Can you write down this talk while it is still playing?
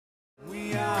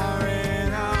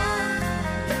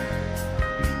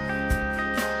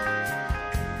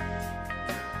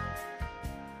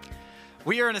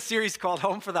We are in a series called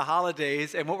Home for the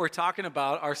Holidays, and what we're talking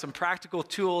about are some practical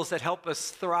tools that help us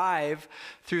thrive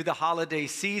through the holiday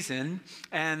season.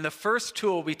 And the first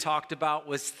tool we talked about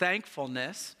was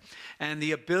thankfulness and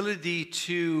the ability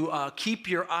to keep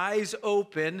your eyes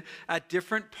open at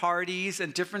different parties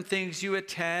and different things you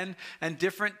attend and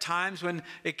different times when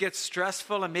it gets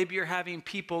stressful and maybe you're having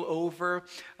people over,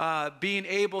 being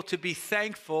able to be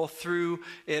thankful through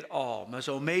it all.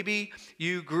 So maybe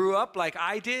you grew up like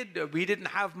I did. We didn't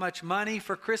have much money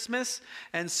for Christmas,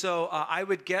 and so I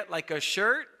would get like a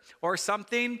shirt or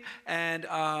something, and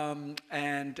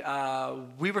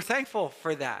we were thankful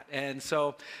for that. And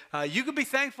so you could be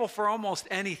thankful for almost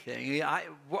anything.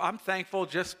 I'm thankful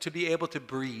just to be able to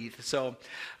breathe. So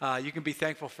you can be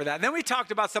thankful for that. And then we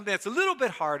talked about something that's a little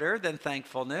bit harder than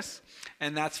thankfulness,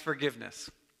 and that's forgiveness.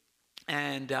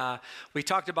 And we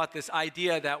talked about this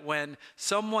idea that when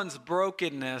someone's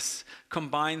brokenness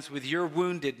combines with your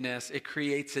woundedness, it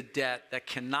creates a debt that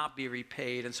cannot be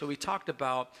repaid. And so we talked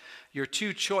about your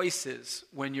two choices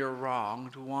when you're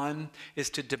wronged. One is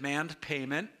to demand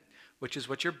payment, which is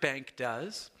what your bank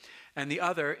does. And the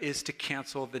other is to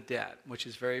cancel the debt, which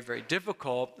is very, very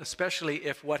difficult, especially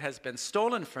if what has been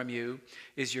stolen from you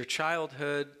is your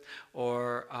childhood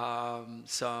or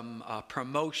some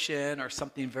promotion or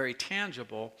something very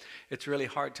tangible. It's really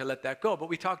hard to let that go. But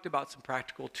we talked about some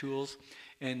practical tools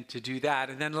and to do that.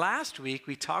 And then last week,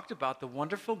 we talked about the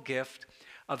wonderful gift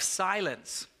of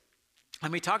silence.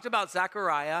 And we talked about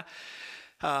Zechariah.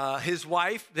 His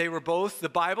wife, they were both, the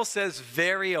Bible says,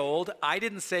 very old. I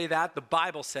didn't say that. The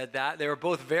Bible said that. They were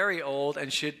both very old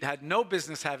and had no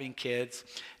business having kids.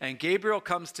 And Gabriel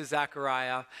comes to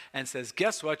Zechariah and says,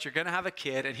 guess what? You're going to have a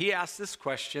kid. And he asks this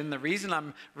question. The reason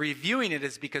I'm reviewing it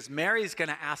is because Mary's going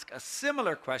to ask a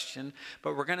similar question,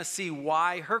 but we're going to see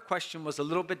why her question was a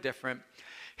little bit different.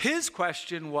 His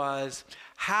question was,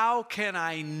 how can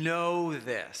I know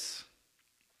this?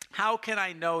 How can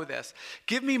I know this?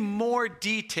 Give me more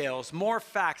details, more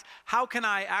facts. How can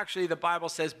I actually, the Bible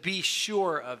says, be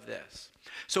sure of this?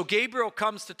 So Gabriel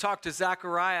comes to talk to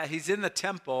Zechariah. He's in the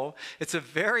temple. It's a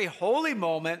very holy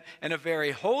moment in a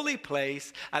very holy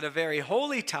place at a very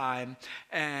holy time.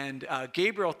 And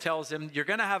Gabriel tells him, you're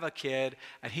going to have a kid.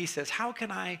 And he says, how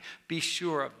can I be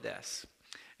sure of this?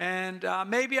 And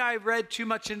maybe I read too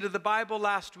much into the Bible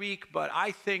last week, but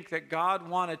I think that God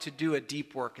wanted to do a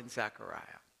deep work in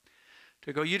Zechariah.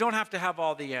 To go, you don't have to have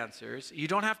all the answers. You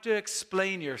don't have to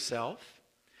explain yourself.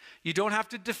 You don't have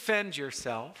to defend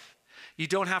yourself. You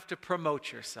don't have to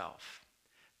promote yourself.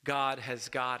 God has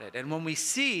got it. And when we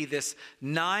see this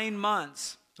 9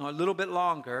 months, or a little bit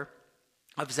longer,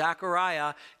 of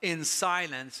Zechariah in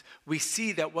silence, we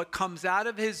see that what comes out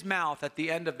of his mouth at the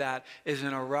end of that is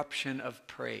an eruption of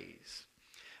praise.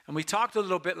 And we talked a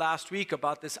little bit last week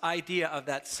about this idea of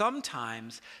that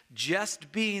sometimes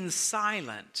just being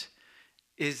silent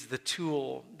is the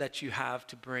tool that you have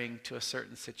to bring to a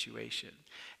certain situation.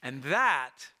 And that,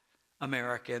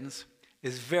 Americans,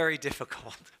 is very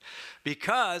difficult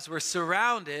because we're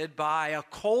surrounded by a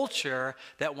culture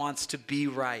that wants to be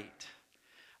right.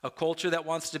 A culture that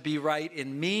wants to be right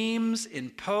in memes, in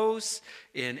posts,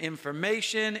 in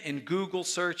information, in Google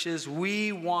searches.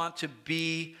 We want to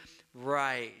be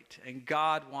right. And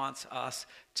God wants us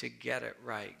to get it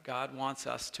right. God wants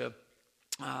us to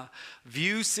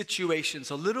view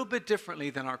situations a little bit differently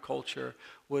than our culture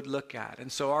would look at.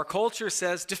 And so our culture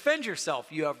says, defend yourself,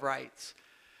 you have rights.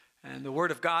 And the Word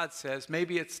of God says,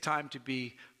 maybe it's time to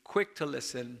be quick to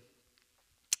listen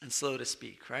and slow to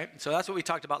speak, right? So that's what we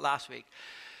talked about last week.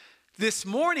 This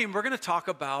morning, we're going to talk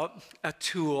about a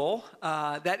tool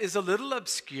that is a little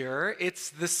obscure.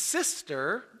 It's the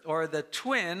sister or the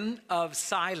twin of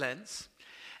silence,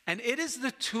 and it is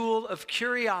the tool of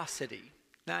curiosity.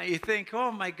 Now you think,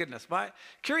 oh my goodness, why?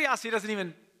 Curiosity doesn't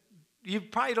even, you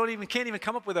probably can't even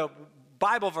come up with a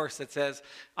Bible verse that says,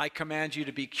 I command you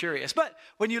to be curious. But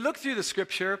when you look through the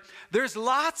scripture, there's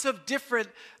lots of different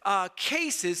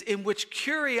cases in which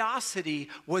curiosity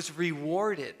was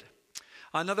rewarded.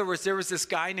 In other words, there was this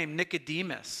guy named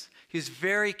Nicodemus. He was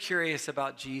very curious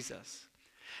about Jesus.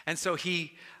 And so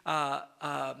he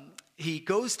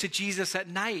goes to Jesus at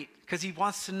night because he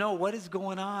wants to know what is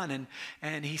going on.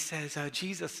 And he says,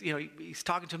 Jesus, he's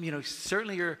talking to him,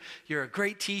 certainly you're a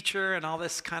great teacher and all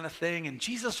this kind of thing. And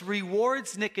Jesus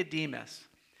rewards Nicodemus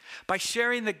by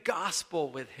sharing the gospel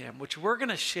with him, which we're going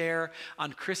to share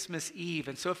on Christmas Eve.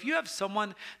 And so if you have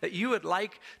someone that you would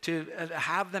like to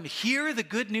have them hear the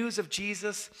good news of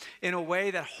Jesus in a way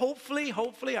that hopefully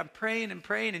I'm praying,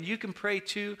 and you can pray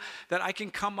too, that I can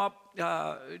come up,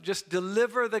 just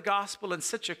deliver the gospel in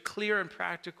such a clear and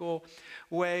practical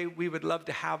way, we would love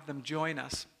to have them join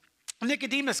us.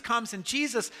 Nicodemus comes and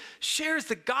Jesus shares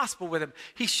the gospel with him.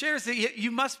 He shares that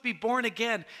you must be born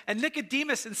again. And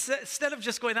Nicodemus, instead of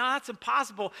just going, "Oh, that's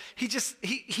impossible,"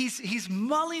 he's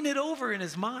mulling it over in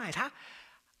his mind.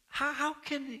 How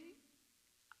can?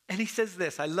 And he says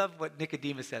this. I love what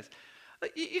Nicodemus says.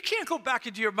 You can't go back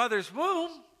into your mother's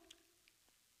womb.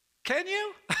 Can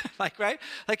you? Right?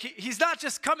 He's not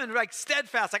just coming like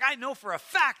steadfast. I know for a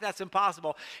fact that's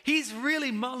impossible. He's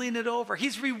really mulling it over.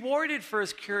 He's rewarded for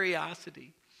his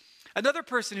curiosity. Another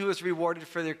person who was rewarded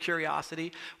for their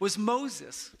curiosity was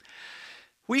Moses.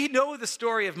 We know the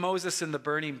story of Moses in the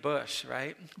burning bush,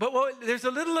 right? But there's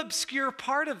a little obscure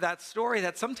part of that story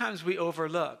that sometimes we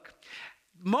overlook.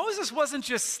 Moses wasn't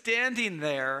just standing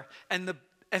there and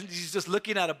he's just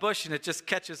looking at a bush and it just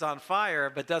catches on fire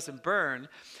but doesn't burn.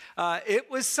 It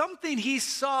was something he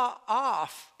saw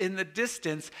off in the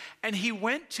distance, and he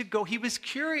was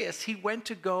curious. He went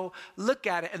to go look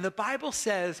at it. And the Bible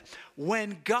says,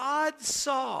 when God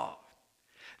saw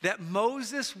that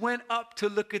Moses went up to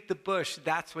look at the bush,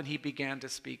 that's when he began to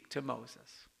speak to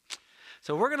Moses.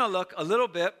 So we're going to look a little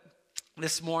bit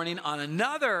this morning on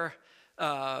another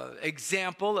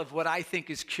example of what I think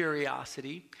is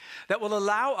curiosity that will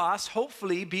allow us,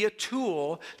 hopefully, be a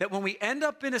tool that when we end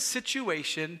up in a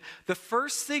situation, the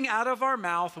first thing out of our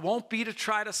mouth won't be to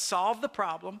try to solve the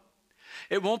problem.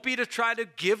 It won't be to try to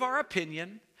give our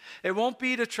opinion. It won't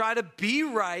be to try to be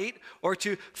right or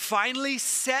to finally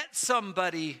set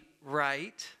somebody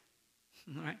right.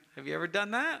 All right? Have you ever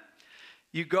done that?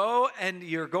 You go and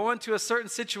you're going to a certain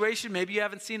situation. Maybe you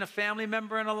haven't seen a family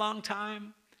member in a long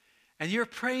time. And you're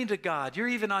praying to God. You're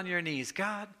even on your knees.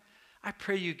 God, I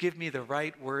pray you give me the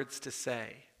right words to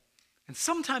say. And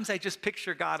sometimes I just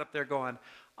picture God up there going,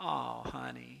 "Oh,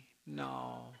 honey,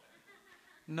 no.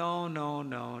 No, no,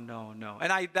 no, no, no."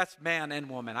 And that's man and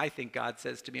woman. I think God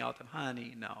says to me all the time,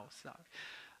 "Honey, no, sorry.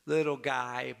 Little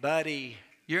guy, buddy,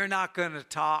 you're not going to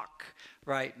talk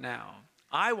right now.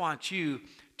 I want you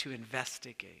to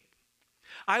investigate.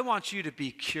 I want you to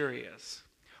be curious.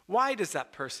 Why does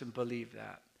that person believe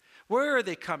that? Where are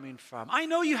they coming from? I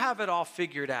know you have it all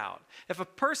figured out. If a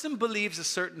person believes a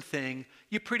certain thing,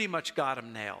 you pretty much got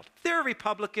them nailed. If they're a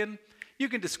Republican, you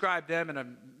can describe them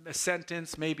in a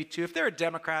sentence, maybe two. If they're a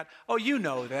Democrat, oh, you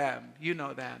know them. You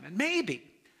know them. And maybe,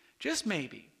 just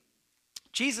maybe,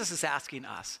 Jesus is asking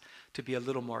us to be a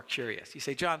little more curious. You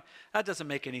say, "John, that doesn't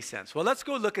make any sense." Well, let's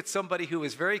go look at somebody who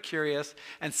is very curious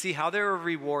and see how they're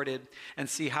rewarded and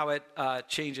see how it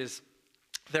changes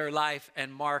their life.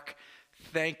 And Mark,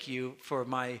 thank you for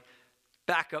my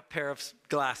backup pair of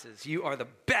glasses. You are the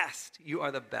best. You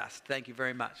are the best. Thank you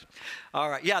very much. All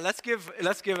right. Yeah, let's give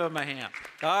him a hand.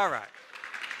 All right.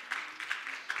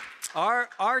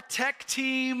 Our tech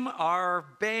team, our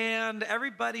band,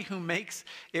 everybody who makes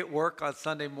it work on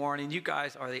Sunday morning, you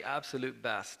guys are the absolute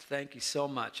best. Thank you so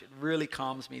much. It really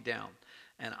calms me down,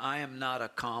 and I am not a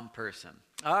calm person.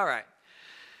 All right.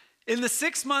 In the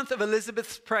 6th month of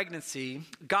Elizabeth's pregnancy,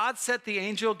 God sent the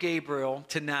angel Gabriel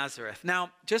to Nazareth.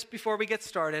 Now, just before we get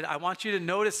started, I want you to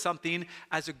notice something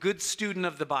as a good student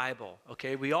of the Bible,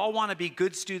 okay? We all want to be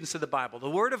good students of the Bible. The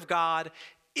Word of God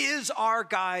is our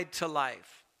guide to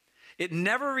life. It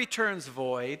never returns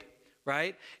void,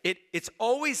 right? It's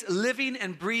always living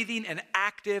and breathing and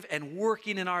active and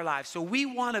working in our lives. So we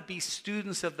want to be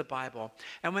students of the Bible.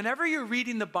 And whenever you're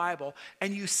reading the Bible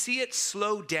and you see it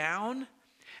slow down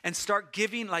and start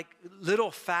giving like little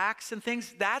facts and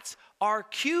things, that's our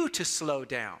cue to slow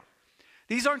down.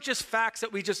 These aren't just facts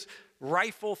that we just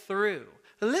rifle through.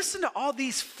 Listen to all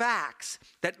these facts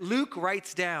that Luke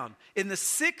writes down in the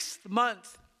 6th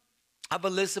month of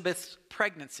Elizabeth's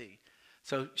pregnancy.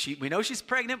 So we know she's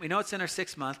pregnant. We know it's in her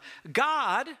 6th month.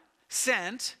 God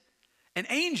sent an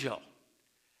angel.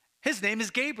 His name is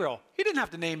Gabriel. He didn't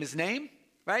have to name his name.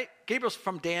 Right? Gabriel's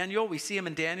from Daniel. We see him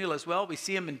in Daniel as well. We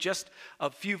see him in just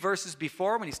a few verses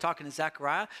before when he's talking to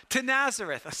Zechariah. To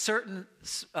Nazareth, a certain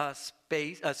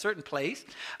place,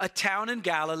 a town in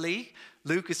Galilee.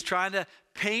 Luke is trying to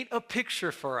paint a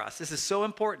picture for us. This is so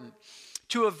important.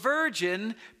 To a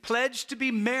virgin pledged to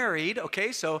be married.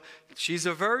 Okay, so she's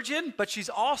a virgin, but she's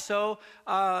also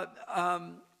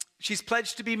she's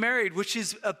pledged to be married, which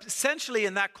is essentially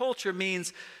in that culture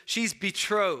means she's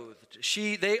betrothed.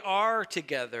 They are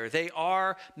together. They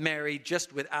are married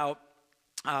just without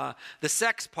the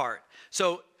sex part.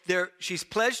 So she's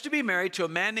pledged to be married to a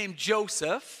man named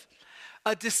Joseph,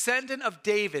 a descendant of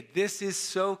David. This is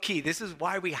so key. This is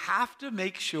why we have to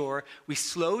make sure we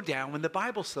slow down when the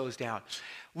Bible slows down.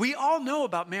 We all know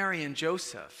about Mary and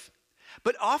Joseph.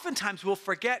 But oftentimes we'll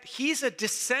forget he's a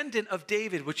descendant of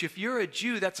David, which if you're a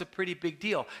Jew, that's a pretty big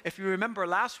deal. If you remember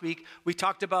last week, we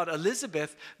talked about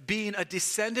Elizabeth being a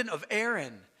descendant of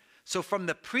Aaron. So from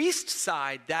the priest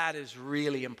side, that is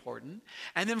really important.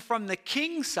 And then from the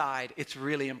king side, it's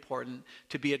really important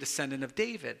to be a descendant of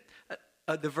David.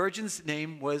 The virgin's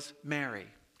name was Mary,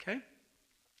 okay?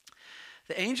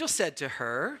 The angel said to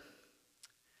her,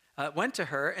 went to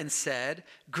her and said,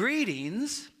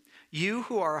 "Greetings, you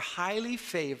who are highly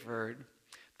favored,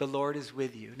 the Lord is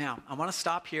with you." Now, I want to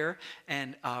stop here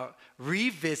and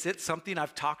revisit something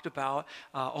I've talked about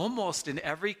almost in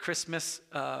every Christmas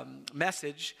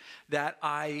message that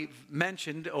I've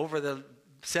mentioned over the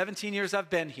 17 years I've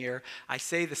been here. I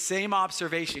say the same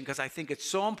observation because I think it's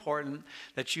so important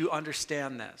that you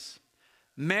understand this.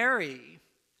 Mary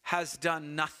has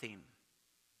done nothing.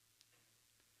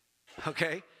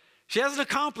 Okay? She hasn't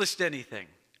accomplished anything.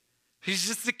 She's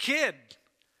just a kid,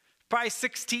 probably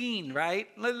 16, right?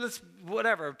 Let's,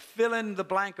 whatever, fill in the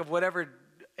blank of whatever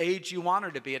age you want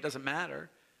her to be. It doesn't matter.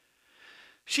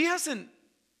 She hasn't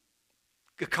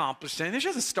accomplished anything. She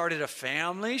hasn't started a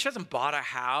family. She hasn't bought a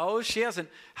house. She hasn't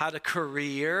had a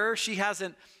career. She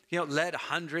hasn't, led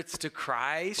hundreds to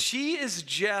Christ. She is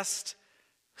just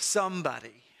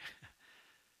somebody.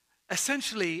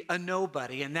 Essentially a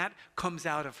nobody, and that comes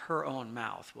out of her own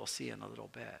mouth. We'll see in a little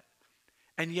bit.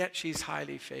 And yet she's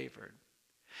highly favored.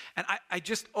 And I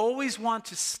just always want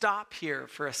to stop here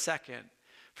for a second.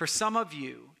 For some of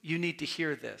you, you need to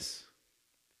hear this.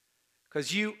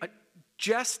 Because you,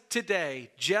 just today,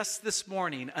 just this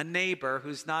morning, a neighbor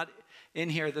who's not in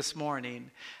here this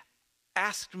morning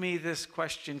asked me this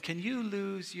question: can you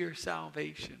lose your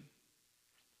salvation?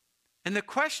 And the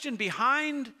question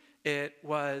behind it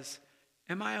was,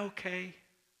 am I okay?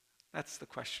 That's the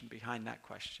question behind that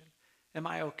question. Am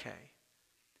I okay?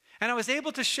 And I was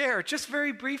able to share just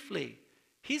very briefly,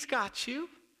 he's got you.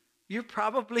 You're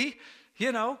probably,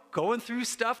 going through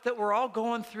stuff that we're all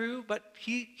going through, but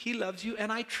he loves you,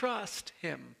 and I trust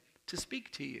him to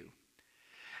speak to you.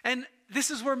 And this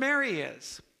is where Mary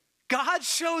is. God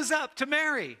shows up to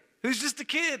Mary, who's just a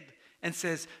kid, and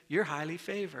says, "You're highly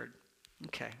favored."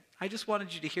 Okay, I just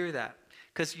wanted you to hear that,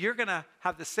 because you're going to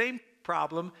have the same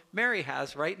problem Mary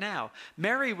has right now.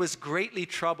 Mary was greatly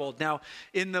troubled. Now,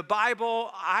 in the Bible,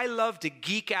 I love to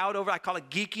geek out over, I call it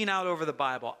geeking out over the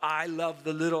Bible. I love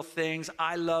the little things.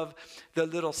 I love the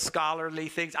little scholarly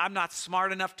things. I'm not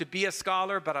smart enough to be a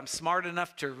scholar, but I'm smart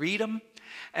enough to read them.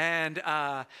 And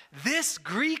this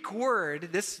Greek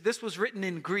word, this was written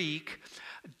in Greek,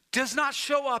 does not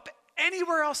show up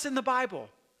anywhere else in the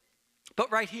Bible.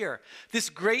 But right here,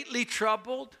 this greatly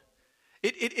troubled,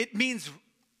 it means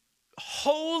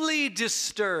wholly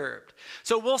disturbed.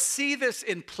 So we'll see this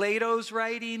in Plato's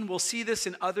writing. We'll see this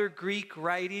in other Greek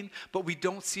writing, but we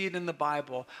don't see it in the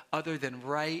Bible other than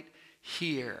right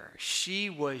here. She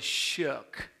was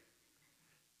shook.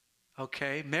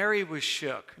 Okay, Mary was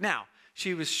shook. Now,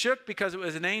 she was shook because it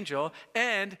was an angel,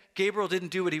 and Gabriel didn't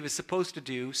do what he was supposed to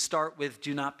do. Start with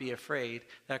 "do not be afraid."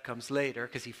 That comes later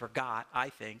because he forgot, I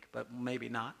think, but maybe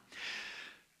not.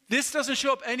 This doesn't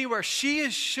show up anywhere. She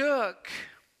is shook.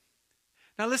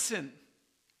 Now listen,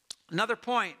 another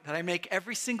point that I make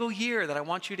every single year that I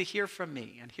want you to hear from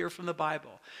me and hear from the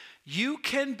Bible. You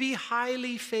can be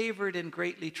highly favored and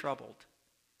greatly troubled.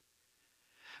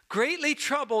 Greatly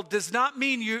troubled does not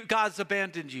mean God's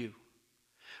abandoned you.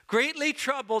 Greatly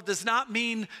troubled does not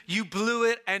mean you blew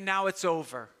it and now it's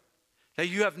over, that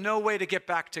you have no way to get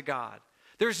back to God.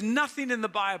 There's nothing in the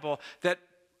Bible that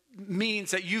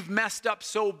means that you've messed up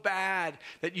so bad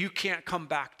that you can't come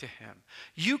back to him.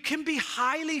 You can be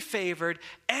highly favored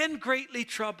and greatly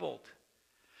troubled.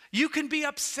 You can be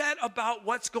upset about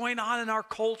what's going on in our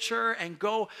culture and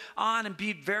go on and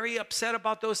be very upset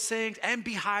about those things and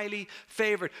be highly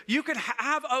favored. You can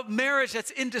have a marriage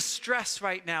that's in distress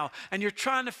right now and you're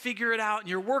trying to figure it out and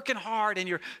you're working hard and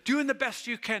you're doing the best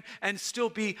you can and still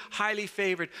be highly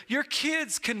favored. Your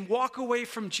kids can walk away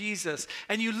from Jesus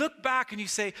and you look back and you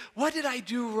say, "What did I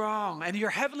do wrong?" And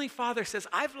your Heavenly Father says,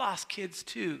 "I've lost kids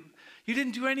too. You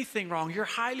didn't do anything wrong. You're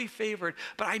highly favored,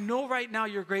 but I know right now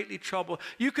you're greatly troubled."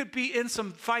 You could be in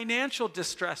some financial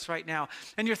distress right now,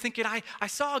 and you're thinking, I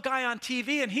saw a guy on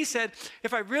TV, and he said,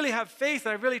 if I really have faith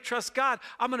and I really trust God,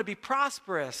 I'm going to be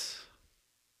prosperous.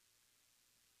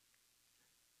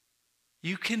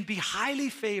 You can be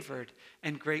highly favored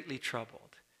and greatly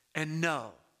troubled. And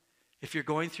no, if you're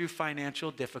going through financial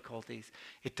difficulties,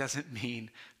 it doesn't mean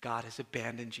God has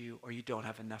abandoned you or you don't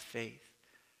have enough faith.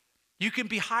 You can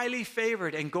be highly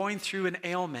favored and going through an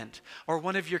ailment, or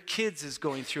one of your kids is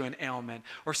going through an ailment,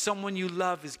 or someone you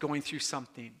love is going through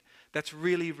something that's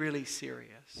really, really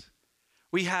serious.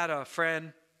 We had a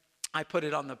friend, I put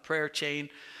it on the prayer chain.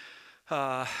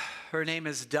 Her name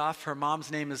is Duff. Her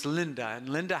mom's name is Linda, and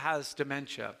Linda has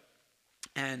dementia.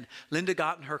 And Linda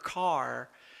got in her car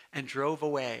and drove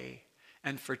away.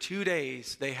 And for 2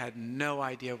 days, they had no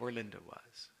idea where Linda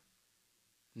was.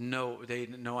 They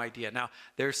had no idea. Now,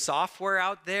 there's software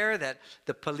out there that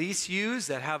the police use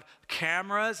that have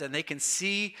cameras, and they can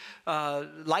see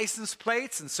license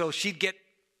plates. And so she'd get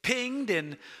pinged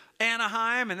in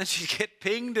Anaheim, and then she'd get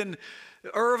pinged in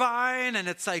Irvine, and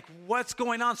it's like, what's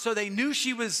going on? So they knew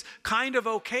she was kind of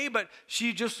okay, but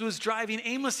she just was driving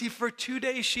aimlessly. For 2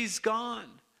 days, she's gone.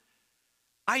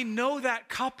 I know that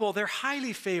couple, they're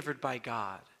highly favored by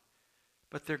God,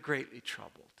 but they're greatly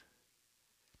troubled.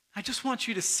 I just want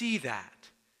you to see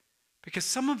that, because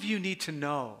some of you need to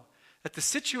know that the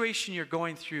situation you're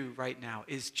going through right now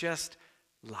is just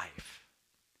life,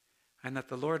 and that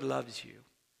the Lord loves you,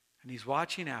 and he's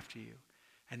watching after you.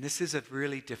 And this is a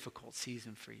really difficult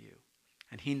season for you.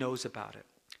 And he knows about it.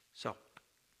 So,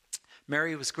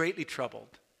 Mary was greatly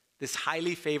troubled. This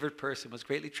highly favored person was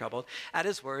greatly troubled at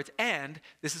his words. And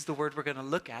this is the word we're going to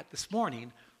look at this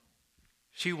morning.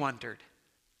 She wondered.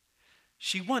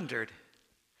 She wondered.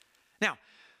 Now,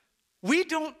 we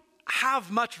don't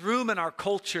have much room in our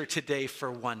culture today for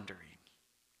wondering.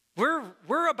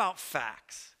 We're about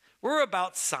facts. We're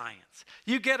about science.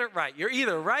 You get it right. You're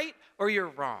either right or you're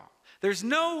wrong. There's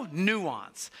no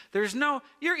nuance.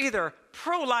 You're either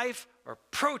pro-life or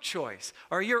pro-choice,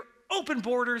 or you're open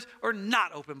borders or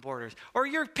not open borders, or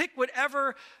you're pick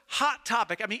whatever hot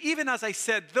topic. I mean, even as I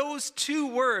said, those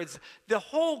two words, the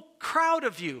whole crowd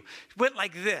of you went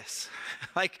like this.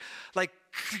 like,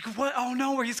 what? Oh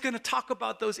no, he's going to talk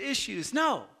about those issues.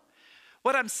 No.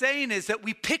 What I'm saying is that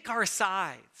we pick our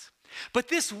sides. But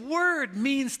this word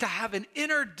means to have an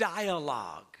inner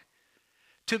dialogue.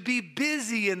 To be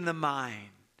busy in the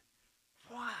mind.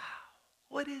 Wow,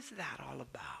 what is that all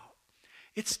about?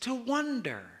 It's to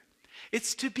wonder.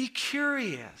 It's to be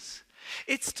curious.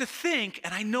 It's to think,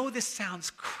 and I know this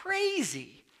sounds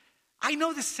crazy.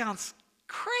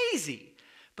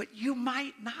 But you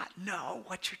might not know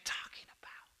what you're talking about.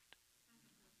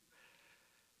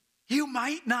 You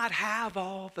might not have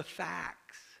all the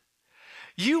facts.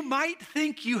 You might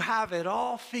think you have it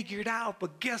all figured out,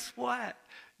 but guess what?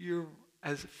 You're,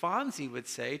 as Fonzie would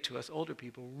say to us older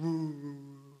people,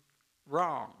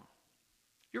 wrong.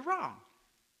 You're wrong.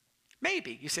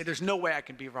 Maybe. You say, there's no way I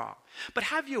can be wrong. But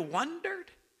have you wondered?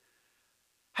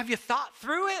 Have you thought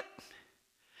through it?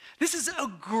 This is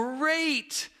a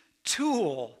great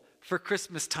tool for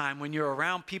Christmas time when you're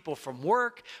around people from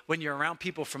work, when you're around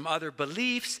people from other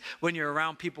beliefs, when you're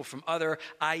around people from other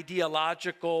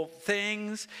ideological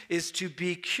things, is to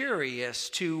be curious,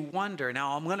 to wonder.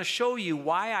 Now, I'm going to show you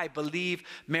why I believe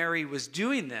Mary was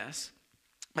doing this.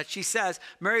 But she says,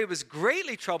 Mary was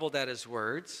greatly troubled at his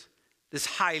words, this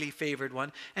highly favored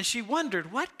one, and she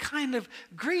wondered, what kind of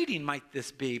greeting might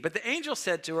this be? But the angel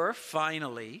said to her,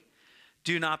 finally,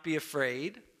 do not be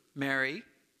afraid, Mary.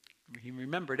 He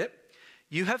remembered it.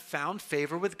 You have found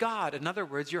favor with God. In other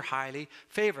words, you're highly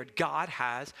favored. God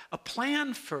has a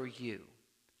plan for you.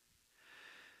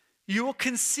 You will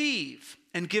conceive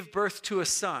and give birth to a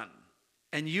son,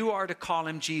 and you are to call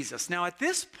him Jesus. Now, at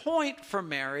this point for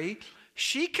Mary,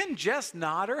 she can just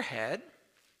nod her head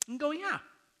and go, yeah,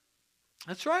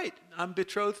 that's right. I'm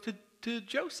betrothed to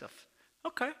Joseph.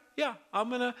 Okay, yeah,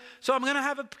 so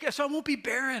I won't be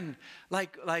barren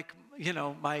like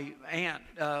my aunt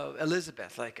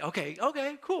Elizabeth. Like, okay,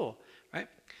 cool, right?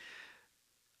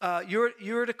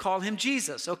 You're to call him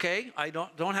Jesus. Okay, I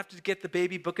don't have to get the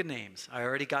baby book of names. I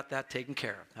already got that taken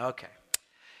care of. Okay,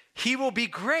 he will be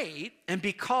great and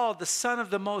be called the Son of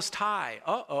the Most High.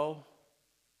 Uh-oh.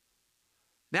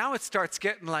 Now it starts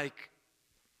getting like,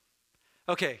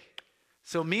 okay,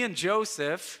 so me and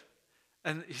Joseph.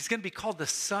 And he's going to be called the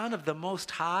Son of the Most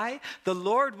High. The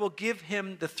Lord will give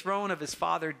him the throne of his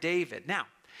father David. Now,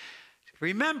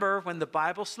 remember, when the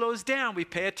Bible slows down, we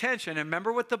pay attention. And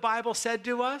remember what the Bible said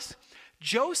to us?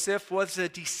 Joseph was a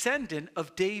descendant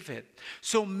of David.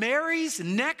 So Mary's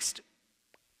next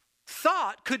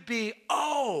thought could be,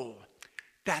 oh,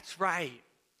 that's right.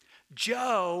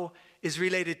 Joe is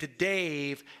related to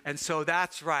Dave, and so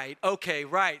that's right. Okay,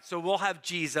 right. So we'll have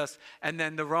Jesus, and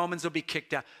then the Romans will be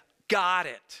kicked out. Got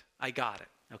it. I got it.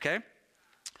 Okay?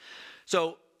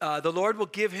 So the Lord will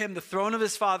give him the throne of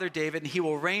his father David, and he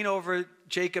will reign over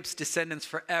Jacob's descendants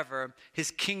forever.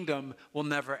 His kingdom will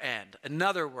never end. In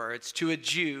other words, to a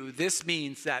Jew, this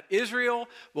means that Israel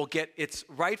will get its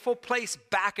rightful place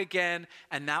back again,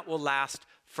 and that will last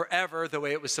forever the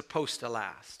way it was supposed to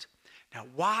last. Now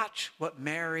watch what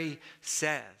Mary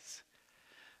says.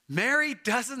 Mary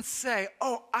doesn't say,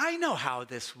 oh, I know how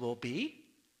this will be.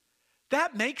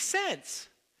 That makes sense.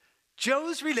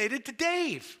 Joe's related to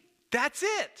Dave. That's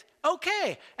it.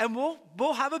 Okay. And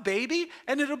we'll have a baby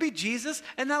and it'll be Jesus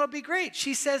and that'll be great.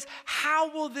 She says,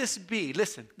 how will this be?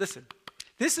 Listen.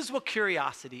 This is what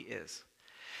curiosity is.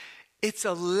 It's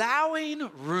allowing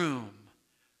room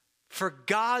for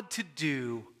God to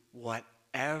do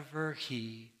whatever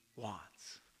he wants.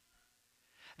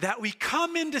 That we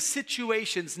come into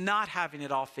situations not having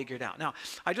it all figured out. Now,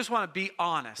 I just want to be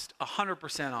honest,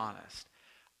 100% honest.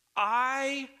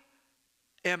 I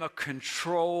am a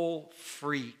control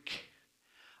freak.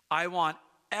 I want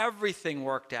everything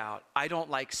worked out. I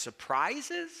don't like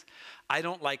surprises. I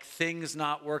don't like things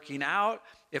not working out.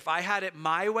 If I had it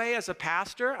my way as a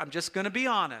pastor, I'm just going to be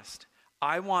honest.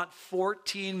 I want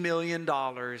 $14 million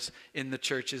in the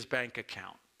church's bank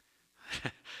account.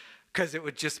 Because it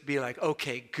would just be like,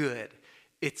 okay, good.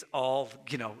 It's all,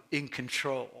 in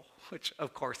control, which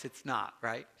of course it's not,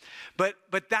 right? But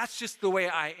that's just the way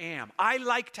I am. I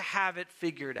like to have it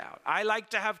figured out. I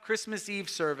like to have Christmas Eve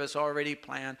service already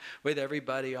planned with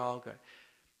everybody all good.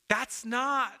 That's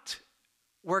not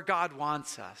where God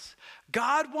wants us.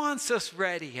 God wants us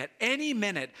ready at any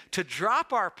minute to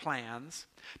drop our plans,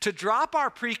 to drop our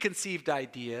preconceived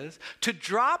ideas, to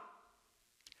drop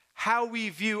how we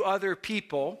view other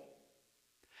people.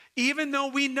 Even though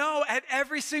we know at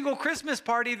every single Christmas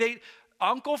party,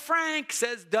 Uncle Frank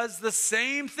does the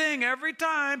same thing every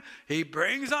time. He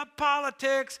brings up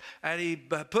politics and he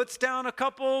puts down a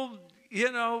couple,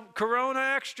 Corona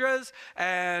extras,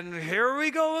 and here we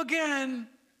go again.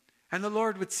 And the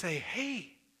Lord would say,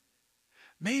 hey,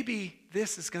 maybe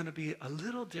this is going to be a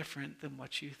little different than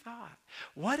what you thought.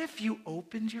 What if you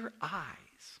opened your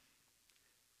eyes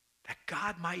that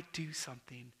God might do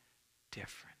something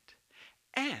different?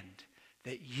 And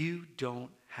that you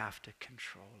don't have to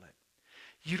control it.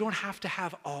 You don't have to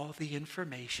have all the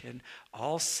information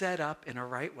all set up in a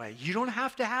right way. You don't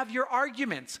have to have your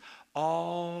arguments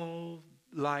all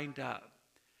lined up.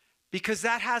 Because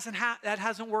that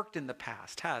hasn't worked in the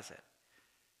past, has it?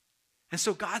 And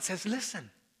so God says,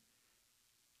 listen,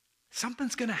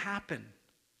 something's going to happen.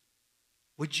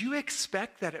 Would you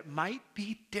expect that it might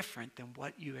be different than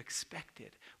what you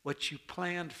expected, what you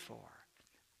planned for?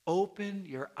 Open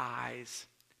your eyes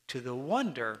to the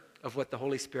wonder of what the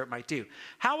Holy Spirit might do.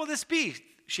 How will this be?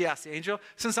 She asked the angel,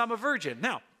 since I'm a virgin.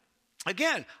 Now,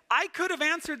 again, I could have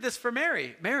answered this for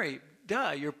Mary. Mary,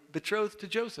 you're betrothed to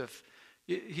Joseph.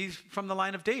 He's from the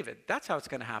line of David. That's how it's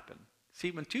going to happen.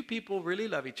 See, when two people really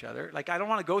love each other, I don't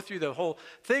want to go through the whole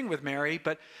thing with Mary,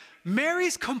 but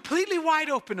Mary's completely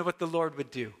wide open to what the Lord would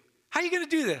do. How are you going to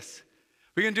do this?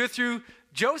 We're going to do it through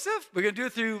Joseph? We're going to do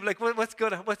it through, what's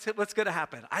going to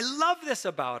happen? I love this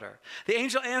about her. The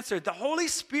angel answered, the Holy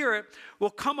Spirit will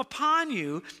come upon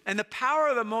you, and the power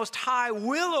of the Most High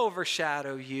will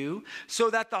overshadow you, so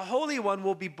that the Holy One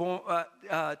will be born,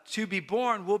 to be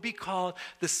born will be called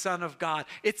the Son of God.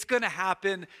 It's going to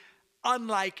happen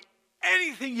unlike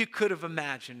anything you could have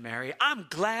imagined, Mary. I'm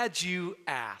glad you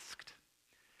asked.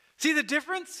 See the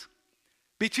difference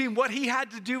between what he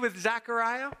had to do with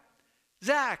Zechariah?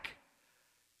 Zach,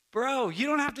 bro, you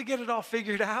don't have to get it all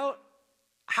figured out.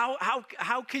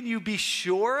 How can you be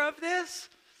sure of this?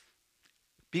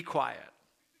 Be quiet,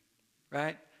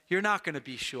 right? You're not going to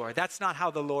be sure. That's not how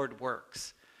the Lord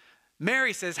works.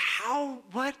 Mary says,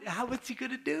 what's he going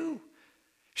to do?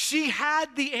 She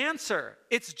had the answer.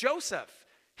 It's Joseph.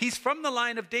 He's from the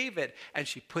line of David. And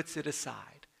she puts it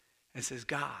aside and says,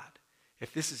 God,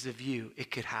 if this is of you, it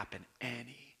could happen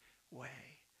any way.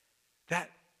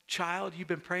 That child you've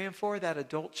been praying for, that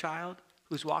adult child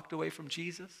who's walked away from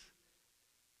Jesus,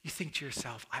 you think to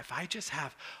yourself, if I just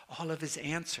have all of his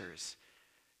answers,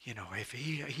 if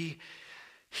he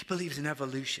believes in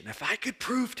evolution, if I could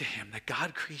prove to him that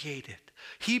God created,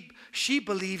 she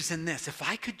believes in this, if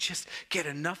I could just get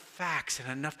enough facts and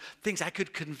enough things, I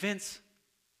could convince,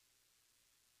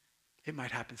 it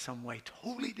might happen some way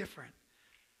totally different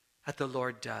that the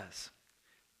Lord does.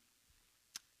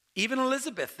 Even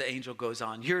Elizabeth, the angel goes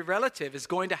on, your relative is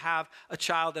going to have a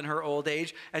child in her old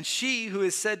age, and she who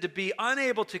is said to be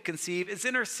unable to conceive is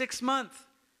in her 6th month.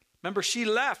 Remember,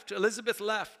 Elizabeth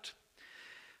left.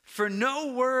 For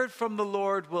no word from the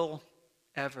Lord will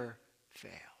ever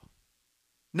fail.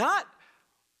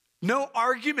 No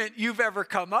argument you've ever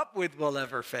come up with will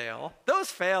ever fail.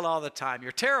 Those fail all the time.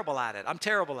 You're terrible at it. I'm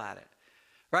terrible at it.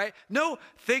 Right? No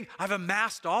thing, I've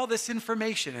amassed all this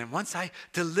information, and once I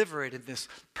deliver it in this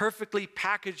perfectly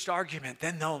packaged argument,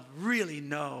 then they'll really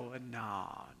know. And no,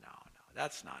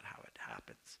 that's not how it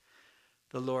happens.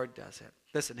 The Lord does it.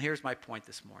 Listen, here's my point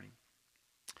this morning.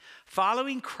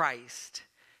 Following Christ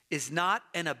is not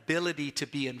an ability to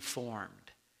be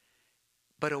informed,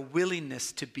 but a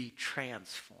willingness to be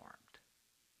transformed.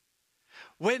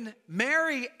 When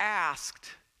Mary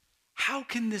asked, how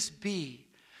can this be?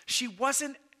 She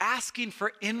wasn't asking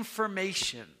for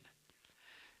information.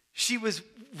 She was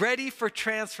ready for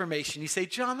transformation. You say,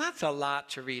 John, that's a lot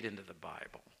to read into the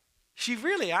Bible. She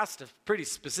really asked a pretty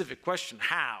specific question,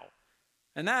 how?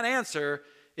 And that answer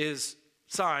is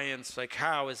science, like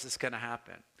how is this going to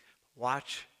happen?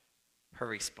 Watch her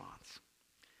response.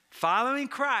 Following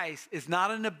Christ is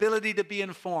not an ability to be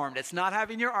informed. It's not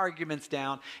having your arguments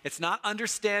down. It's not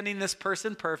understanding this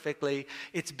person perfectly.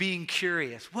 It's being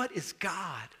curious. What is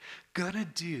God going to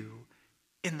do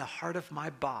in the heart of my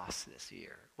boss this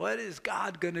year? What is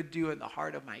God going to do in the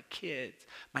heart of my kids,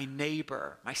 my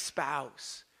neighbor, my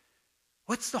spouse?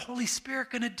 What's the Holy Spirit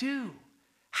going to do?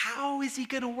 How is he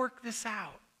going to work this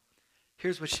out?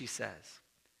 Here's what she says.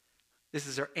 This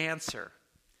is her answer.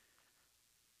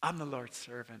 I'm the Lord's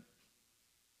servant.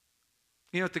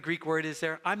 You know what the Greek word is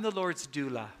there? I'm the Lord's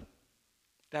doula.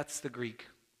 That's the Greek.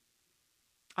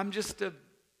 I'm just a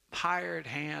hired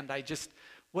hand.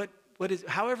 What is,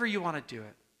 however you want to do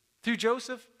it. Through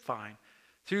Joseph, fine.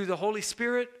 Through the Holy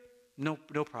Spirit, no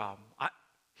problem.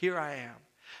 Here I am.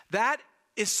 That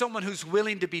is someone who's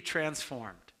willing to be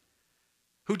transformed,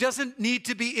 who doesn't need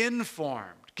to be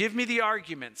informed. Give me the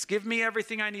arguments. Give me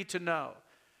everything I need to know.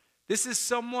 This is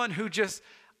someone who just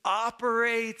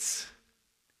operates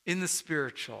in the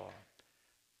spiritual.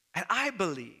 And I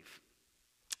believe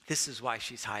this is why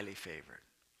she's highly favored.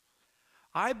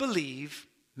 I believe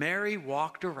Mary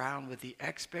walked around with the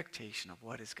expectation of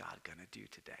what is God going to do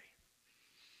today.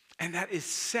 And that is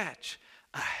such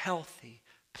a healthy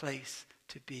place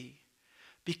to be,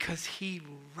 because he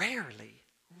rarely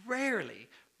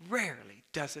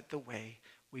does it the way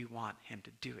we want him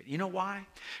to do it. You know why?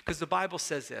 Because the Bible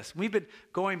says this. We've been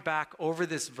going back over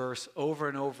this verse over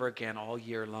and over again all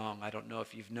year long. I don't know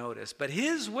if you've noticed, but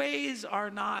his ways are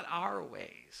not our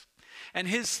ways. And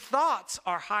his thoughts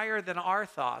are higher than our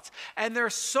thoughts. And they're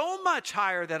so much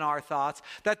higher than our thoughts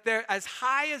that they're as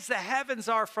high as the heavens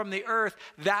are from the earth.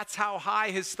 That's how high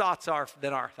his thoughts are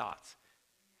than our thoughts.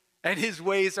 And his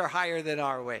ways are higher than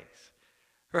our ways.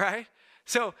 Right?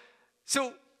 So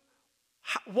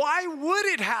why would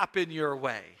it happen your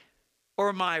way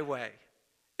or my way?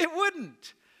 It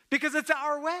wouldn't, because it's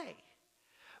our way.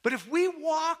 But if we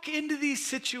walk into these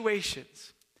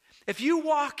situations, if you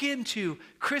walk into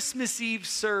Christmas Eve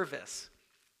service,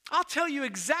 I'll tell you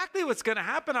exactly what's going to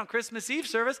happen on Christmas Eve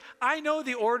service. I know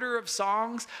the order of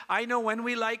songs. I know when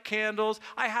we light candles.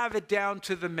 I have it down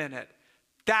to the minute.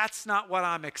 That's not what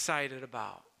I'm excited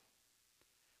about.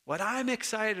 What I'm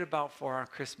excited about for on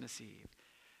Christmas Eve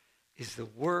is the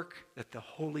work that the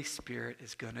Holy Spirit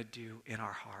is going to do in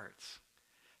our hearts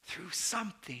through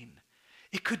something.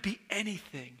 It could be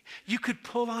anything. You could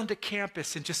pull onto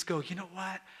campus and just go, you know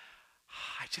what?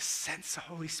 I just sense the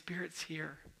Holy Spirit's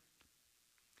here.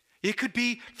 It could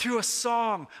be through a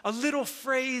song, a little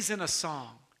phrase in a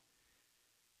song.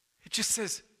 It just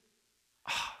says,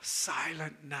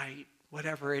 silent night,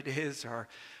 whatever it is, or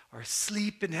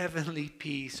sleep in heavenly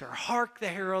peace, or hark the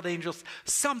herald angels,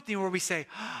 something where we say,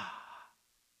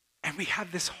 and we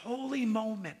have this holy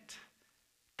moment.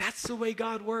 That's the way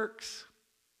God works.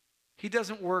 He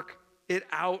doesn't work it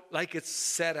out like it's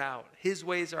set out. His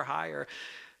ways are higher.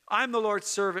 I'm the Lord's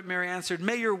servant, Mary answered.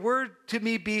 May your word to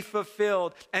me be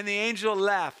fulfilled. And the angel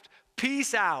left.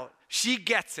 Peace out. She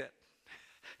gets it.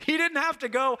 He didn't have to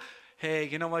go, hey,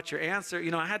 you know what, your answer,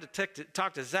 I had to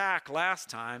talk to Zach last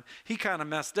time. He kind of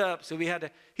messed up, so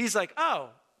he's like, oh,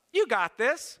 you got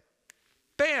this.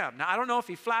 Bam. Now, I don't know if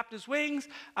he flapped his wings.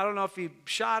 I don't know if he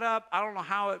shot up. I don't know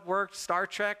how it worked. Star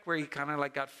Trek, where he kind of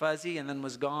like got fuzzy and then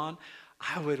was gone.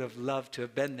 I would have loved to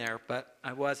have been there, but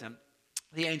I wasn't.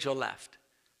 The angel left.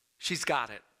 She's got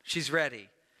it. She's ready.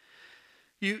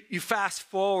 You fast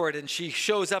forward, and she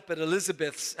shows up at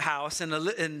Elizabeth's house,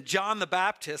 and John the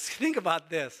Baptist. Think about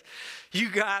this.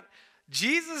 You got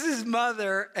Jesus'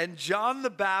 mother and John the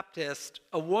Baptist.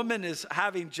 A woman is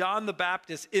having John the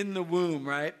Baptist in the womb,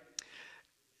 right?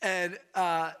 And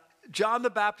John the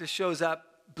Baptist shows up.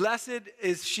 Blessed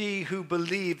is she who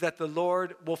believed that the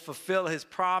Lord will fulfill his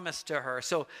promise to her.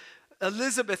 So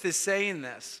Elizabeth is saying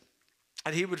this,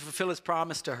 and he would fulfill his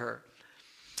promise to her.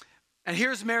 And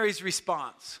here's Mary's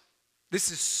response.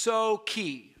 This is so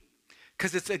key,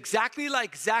 because it's exactly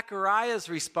like Zechariah's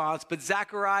response,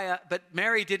 but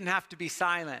Mary didn't have to be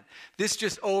silent. This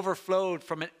just overflowed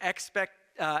from an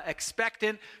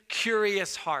expectant,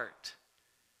 curious heart.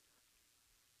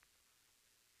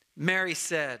 Mary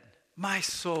said, My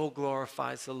soul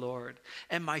glorifies the Lord,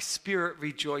 and my spirit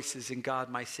rejoices in God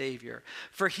my Savior.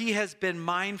 For he has been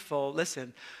mindful,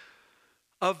 listen,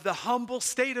 of the humble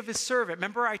state of his servant.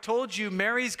 Remember I told you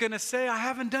Mary's going to say, I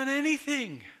haven't done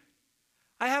anything.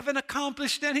 I haven't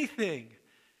accomplished anything.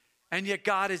 And yet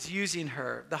God is using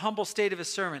her, the humble state of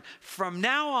his servant. From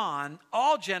now on,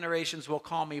 all generations will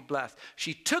call me blessed.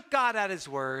 She took God at his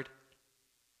word.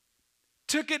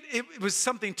 It was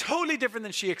something totally different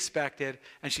than she expected.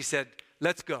 And she said,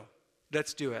 let's go.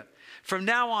 Let's do it. From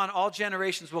now on, all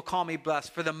generations will call me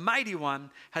blessed. For the mighty one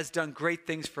has done great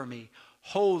things for me.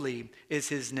 Holy is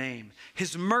his name.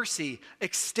 His mercy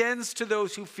extends to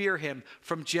those who fear him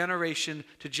from generation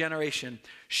to generation.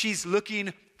 She's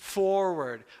looking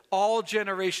forward. All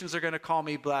generations are going to call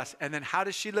me blessed. And then how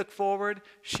does she look forward?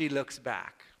 She looks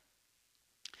back.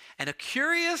 And a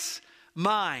curious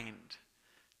mind,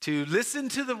 to listen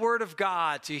to the word of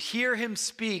God, to hear him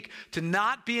speak, to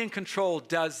not be in control,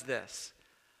 does this.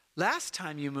 Last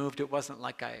time you moved, it wasn't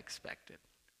like I expected.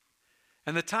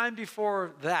 And the time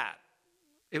before that,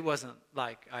 it wasn't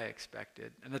like I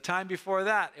expected. And the time before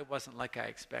that, it wasn't like I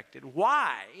expected.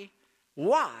 Why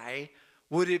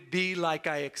would it be like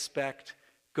I expect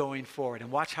going forward? And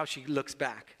watch how she looks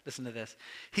back. Listen to this.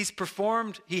 He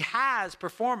has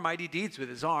performed mighty deeds with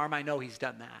his arm. I know he's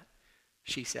done that,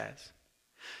 she says.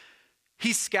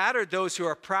 He scattered those who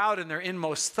are proud in their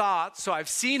inmost thoughts. So I've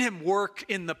seen him work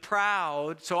in the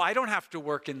proud, so I don't have to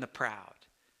work in the proud.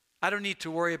 I don't need to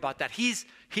worry about that. He's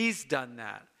done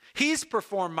that. He's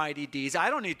performed mighty deeds. I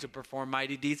don't need to perform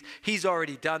mighty deeds. He's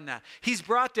already done that. He's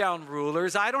brought down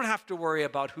rulers. I don't have to worry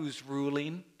about who's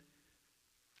ruling.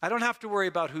 I don't have to worry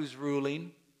about who's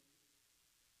ruling.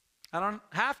 I don't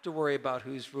have to worry about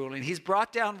who's ruling. He's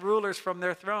brought down rulers from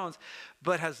their thrones,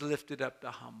 but has lifted up the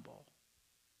humble.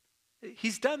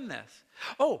 He's done this.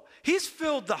 Oh, he's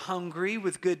filled the hungry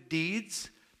with good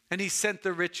deeds, and he sent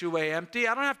the rich away empty.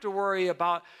 I don't have to worry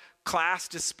about class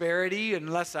disparity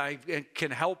unless I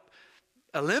can help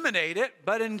eliminate it.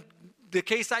 But in the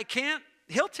case I can't,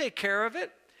 he'll take care of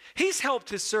it. He's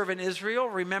helped his servant Israel,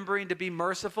 remembering to be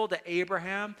merciful to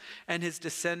Abraham and his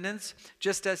descendants,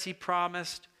 just as he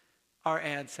promised our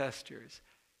ancestors.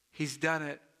 He's done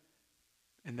it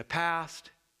in the past,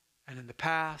 and in the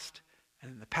past,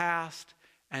 and in the past,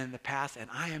 and in the past. And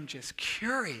I am just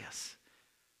curious.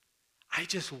 I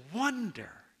just wonder.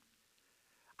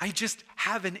 I just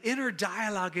have an inner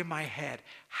dialogue in my head.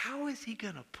 How is he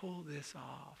going to pull this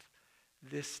off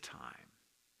this time?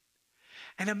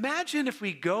 And imagine if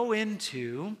we go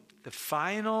into the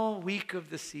final week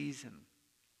of the season.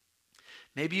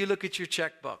 Maybe you look at your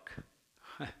checkbook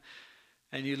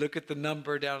and you look at the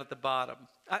number down at the bottom.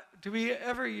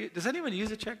 Does anyone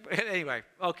use a checkbook? Anyway,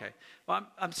 okay. Well,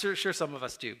 I'm sure some of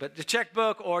us do. But the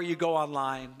checkbook, or you go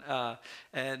online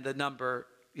and the number,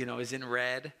 is in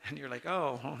red, and you're like,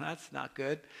 oh, well, that's not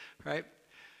good, right?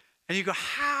 And you go,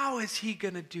 how is he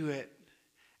going to do it?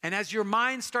 And as your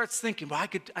mind starts thinking, well, I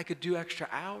could do extra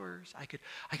hours. I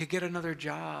could get another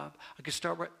job. I could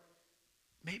start.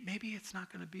 Maybe it's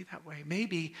not going to be that way.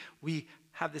 Maybe we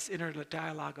have this inner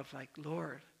dialogue of like,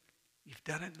 Lord, you've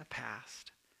done it in the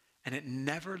past, and it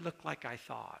never looked like I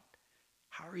thought.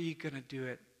 How are you going to do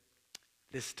it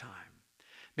this time?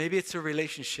 Maybe it's a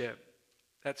relationship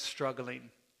that's struggling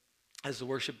as the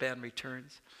worship band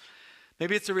returns.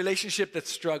 Maybe it's a relationship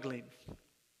that's struggling,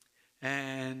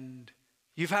 and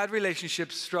you've had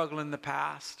relationships struggle in the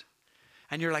past,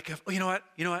 and you're like, oh, you know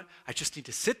what? I just need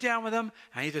to sit down with them.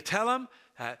 I need to tell them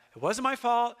that it wasn't my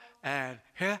fault, and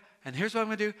here's what I'm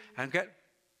going to do.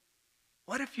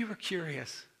 What if you were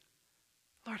curious?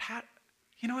 Lord,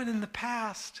 in the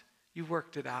past, you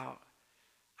worked it out.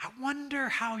 I wonder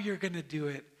how you're going to do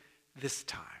it this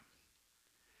time.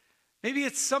 Maybe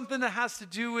it's something that has to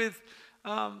do with,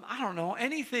 I don't know,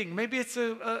 anything. Maybe it's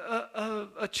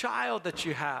a child that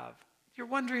you have. You're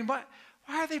wondering, why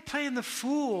are they playing the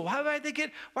fool? Why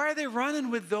are they running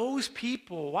with those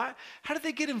people? How did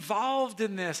they get involved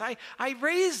in this? I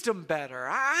raised them better.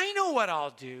 I know what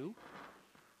I'll do.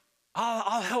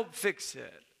 I'll help fix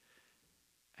it.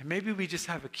 And maybe we just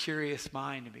have a curious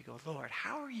mind and we go, Lord,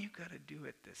 how are you going to do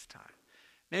it this time?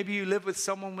 Maybe you live with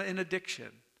someone in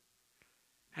addiction,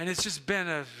 and it's just been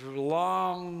a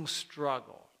long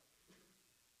struggle.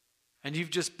 And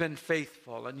you've just been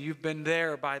faithful, and you've been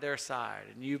there by their side,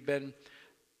 and you've been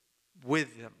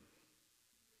with them.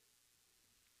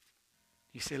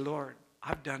 You say, Lord,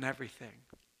 I've done everything.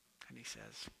 And he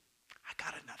says, I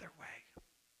got another way.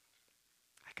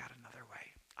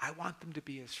 I want them to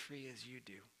be as free as you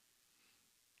do.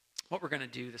 What we're going to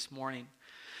do this morning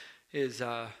is,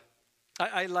 I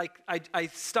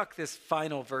stuck this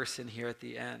final verse in here at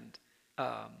the end.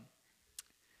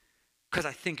 because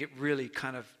I think it really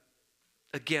kind of,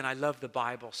 again, I love the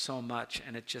Bible so much,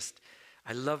 and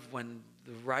I love when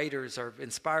the writers are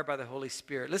inspired by the Holy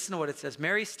Spirit. Listen to what it says.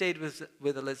 Mary stayed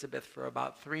with Elizabeth for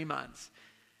about 3 months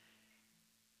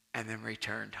and then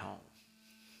returned home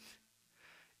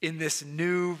in this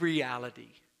new reality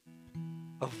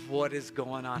of what is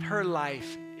going on. Her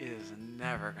life is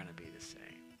never going to be the same.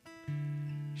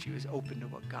 She was open to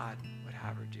what God would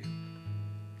have her do.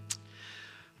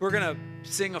 We're going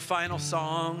to sing a final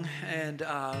song, and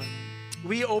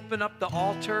we open up the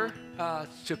altar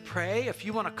to pray. If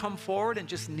you want to come forward and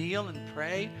just kneel and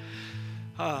pray,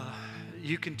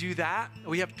 you can do that.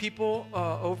 We have people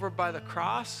over by the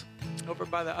cross, over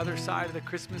by the other side of the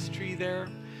Christmas tree there.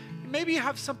 Maybe you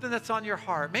have something that's on your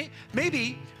heart.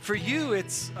 Maybe for you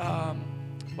it's,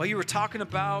 well, you were talking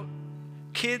about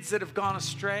kids that have gone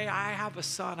astray. I have a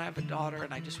son, I have a daughter,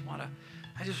 and I just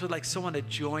would like someone to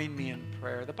join me in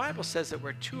prayer. The Bible says that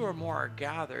where 2 or more are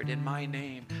gathered in my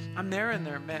name, I'm there in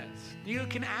their midst. You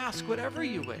can ask whatever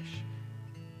you wish.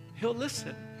 He'll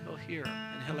listen, he'll hear,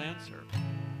 and he'll answer.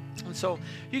 And so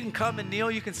you can come and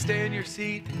kneel, you can stay in your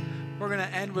seat. We're going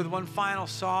to end with one final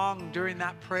song during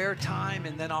that prayer time,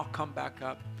 and then I'll come back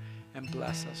up and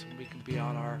bless us, and we can be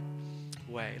on our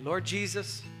way. Lord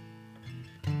Jesus,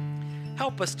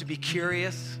 help us to be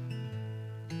curious.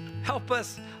 Help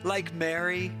us, like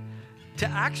Mary, to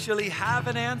actually have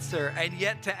an answer and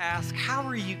yet to ask, how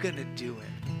are you going to do it?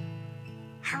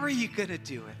 How are you going to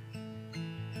do it?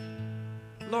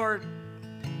 Lord,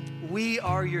 we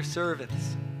are your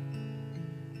servants,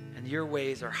 and your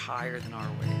ways are higher than our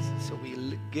ways. So we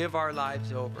give our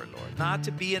lives over, Lord, not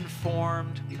to be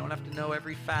informed. We don't have to know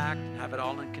every fact and have it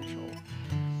all in control,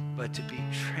 but to be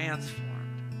transformed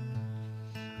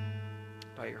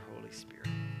by your Holy Spirit.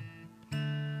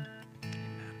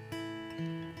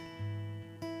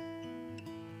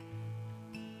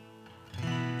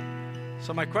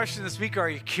 So my question this week, are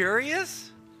you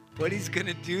curious what he's going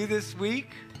to do this week?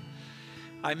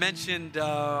 I mentioned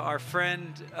our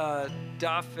friend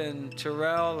Duff and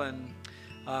Terrell, and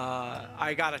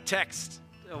I got a text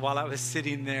while I was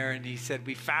sitting there, and he said,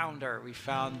 we found her. We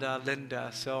found Linda.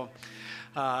 So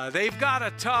they've got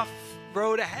a tough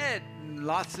road ahead, and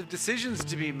lots of decisions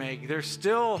to be made. They're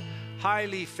still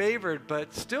highly favored,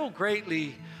 but still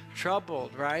greatly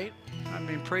troubled, right? I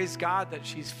mean, praise God that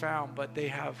she's found, but they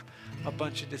have a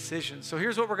bunch of decisions. So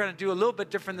here's what we're going to do a little bit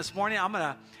different this morning. I'm going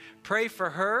to pray for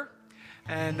her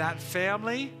and that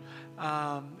family,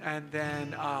 and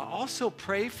then also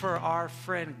pray for our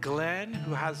friend Glenn,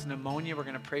 who has pneumonia. We're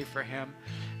going to pray for him,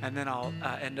 and then I'll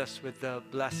end us with the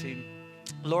blessing.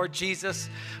 Lord Jesus,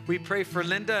 we pray for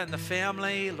Linda and the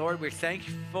family. Lord, we're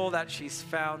thankful that she's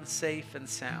found safe and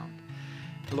sound.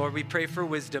 Lord, we pray for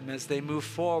wisdom as they move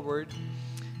forward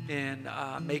in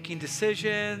making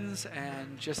decisions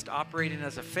and just operating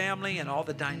as a family and all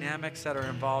the dynamics that are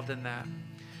involved in that.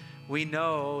 We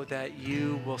know that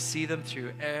you will see them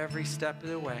through every step of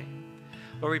the way.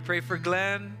 Lord, we pray for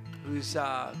Glenn, who's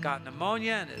got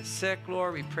pneumonia and is sick.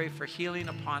 Lord, we pray for healing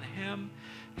upon him,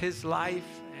 his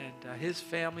life, and his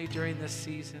family during this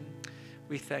season.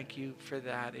 We thank you for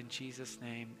that. In Jesus'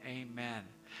 name, amen.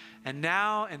 And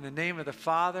now, in the name of the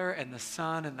Father, and the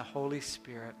Son, and the Holy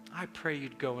Spirit, I pray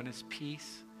you'd go in his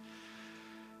peace,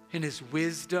 in his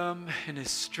wisdom, in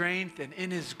his strength, and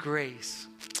in his grace.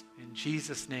 In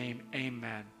Jesus' name,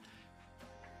 amen.